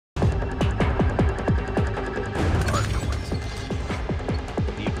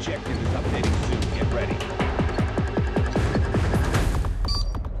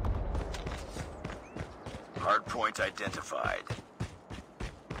Hardpoint identified.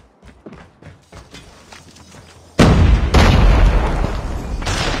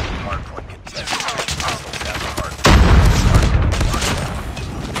 Hardpoint contested. Hostiles have the hardpoint.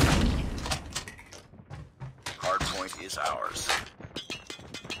 Hardpoint is ours.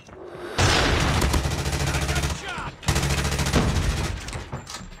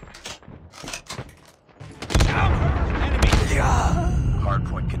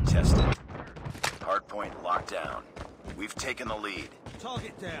 Hardpoint contested. Hardpoint locked down. We've taken the lead.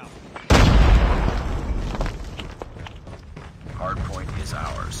 Target down. Hardpoint is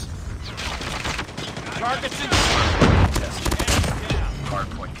ours. Targets in.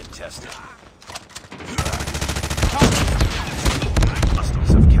 Hardpoint contested. Hostiles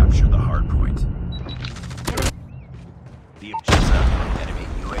have captured the hardpoint. The objective. Enemy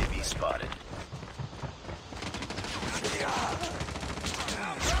UAV spotted.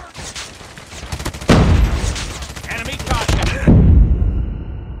 Enemy contact.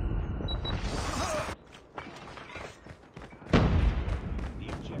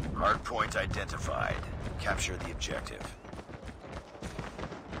 Hardpoint identified. Capture the objective.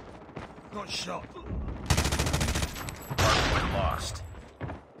 Got shot. Hardpoint lost.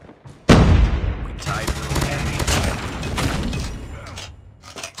 We tied for the enemy.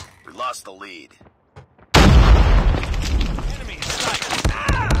 We lost the lead. Enemy in sight.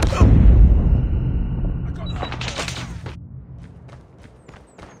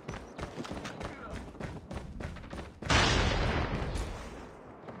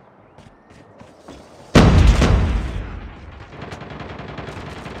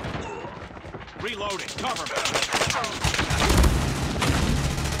 Reloading. Cover me.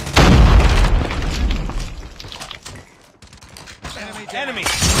 Enemy.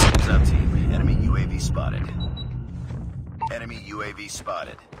 What's up, team? Enemy UAV spotted. Enemy UAV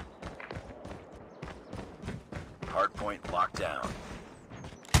spotted. Hardpoint locked down.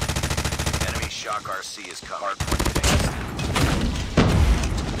 Enemy shock RC is cut. Hardpoint advanced.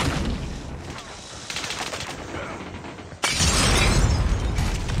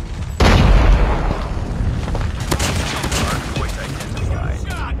 Hardpoint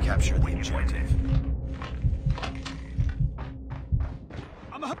identified. Capture the objective.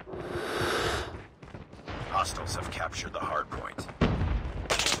 Hostiles have captured the hardpoint.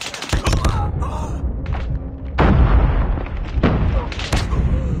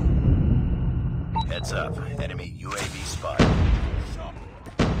 Heads up. Enemy UAV spotted.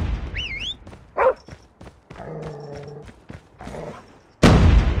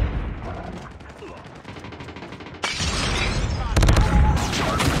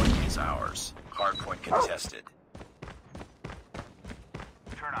 Hardpoint is ours. Hardpoint contested.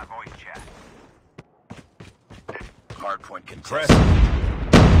 Turn on voice chat. Hardpoint contested.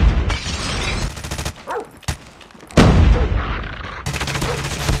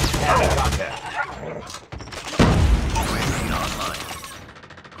 UAV online.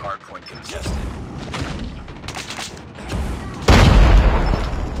 Hardpoint contested.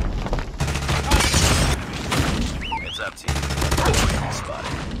 It's up to you. UAV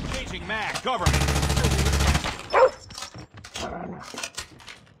spotted. Changing mag. Cover me.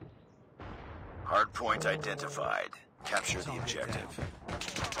 Hardpoint identified. Capture the objective.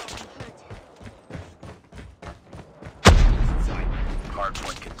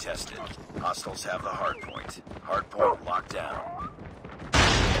 Hardpoint contested. Hostiles have the hardpoint. Hardpoint locked down.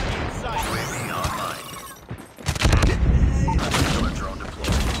 UAV online. Killer drone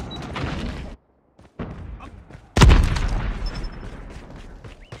deployed.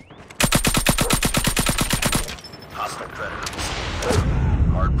 Hostile predators.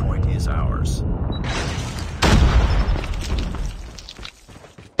 Hardpoint is ours.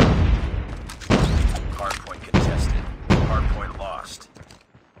 Hardpoint contested. Hardpoint lost.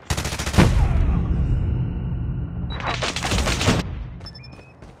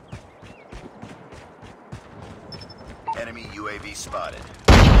 Enemy UAV spotted.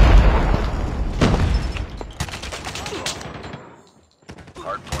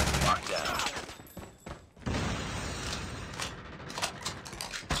 Hardpoint locked down.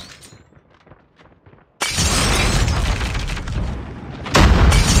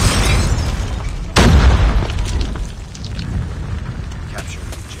 Capture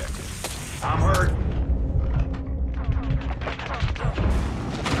the objective. I'm hurt.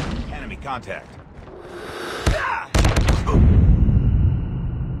 Enemy contact.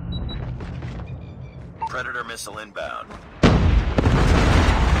 Predator missile inbound.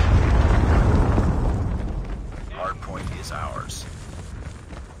 Hardpoint is ours.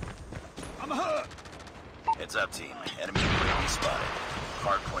 I'm hurt. Heads up, team. Enemy UAV spotted.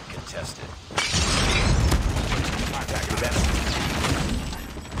 Hardpoint contested.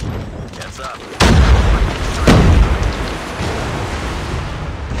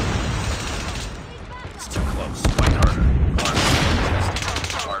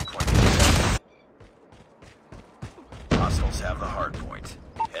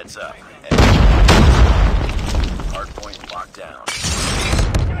 Heads up. Hardpoint locked down.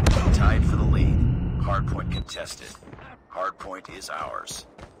 Tied for the lead. Hardpoint contested. Hardpoint is ours.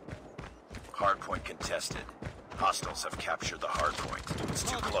 Hardpoint contested. Hostiles have captured the hardpoint. It's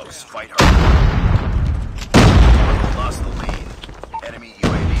too close. Fight hard. Lost the lead. Enemy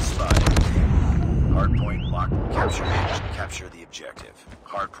UAV spotted. Hardpoint locked. Capture the objective.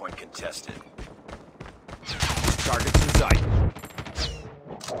 Hardpoint contested. Targets in sight.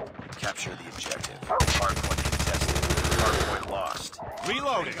 Capture the objective. Hardpoint contested. Hardpoint lost.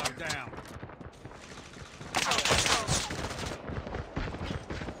 Reloading. Down.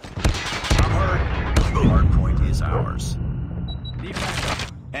 I'm hurt. Hardpoint is ours.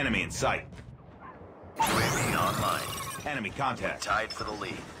 Enemy in sight. UAV online. Enemy contact. Tied for the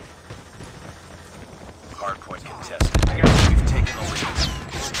lead. Hardpoint contested. We've taken the lead.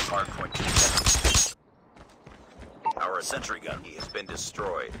 Hardpoint contested. Our sentry gun has been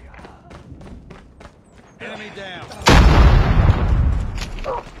destroyed. Enemy down.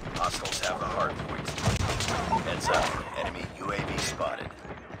 Hostiles have the hardpoint. Heads up. Enemy UAV spotted.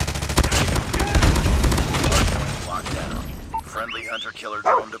 Hardpoint locked down. Friendly hunter-killer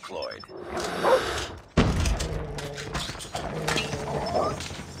drone deployed.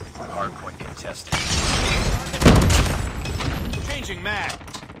 Hardpoint contested. Changing mag.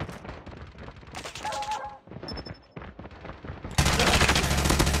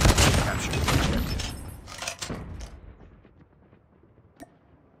 Capture the objective.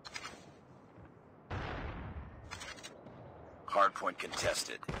 Hardpoint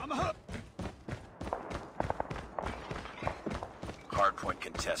contested. Hardpoint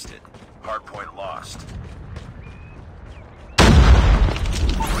contested. Hardpoint lost.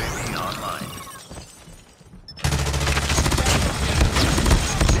 UAV online.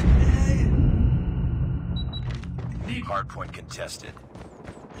 Hardpoint contested.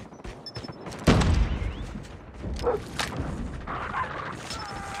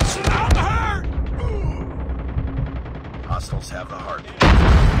 I'm hurt. Hostiles have the hardpoint.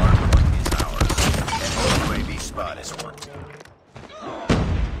 Hardpoint is ours. Enemy UAV spot is one.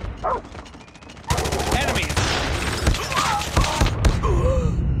 Enemy.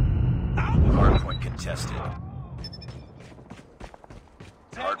 Hardpoint contested.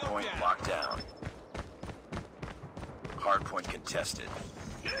 Hardpoint locked down. Hardpoint contested.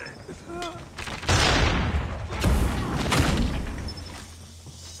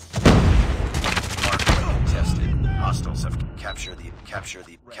 Hardpoint contested. Hostiles have capture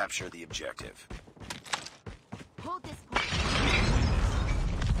the objective. Hold this point.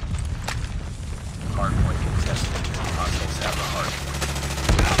 Hardpoint contested. Hostiles have the hardpoint.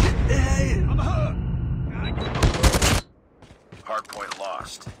 I'm hurt. Hardpoint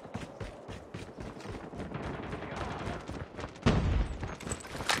lost.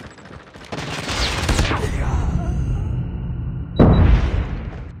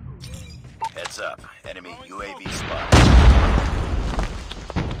 Heads up. Enemy UAV spotted.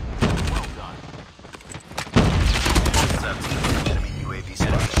 Well done. Heads up. Enemy UAV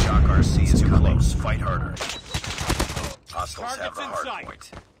spotted. Shock RC is too close. Fight harder. Hostiles have the Targets in sight. hardpoint.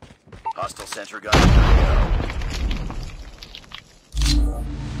 Hostile sentry gun.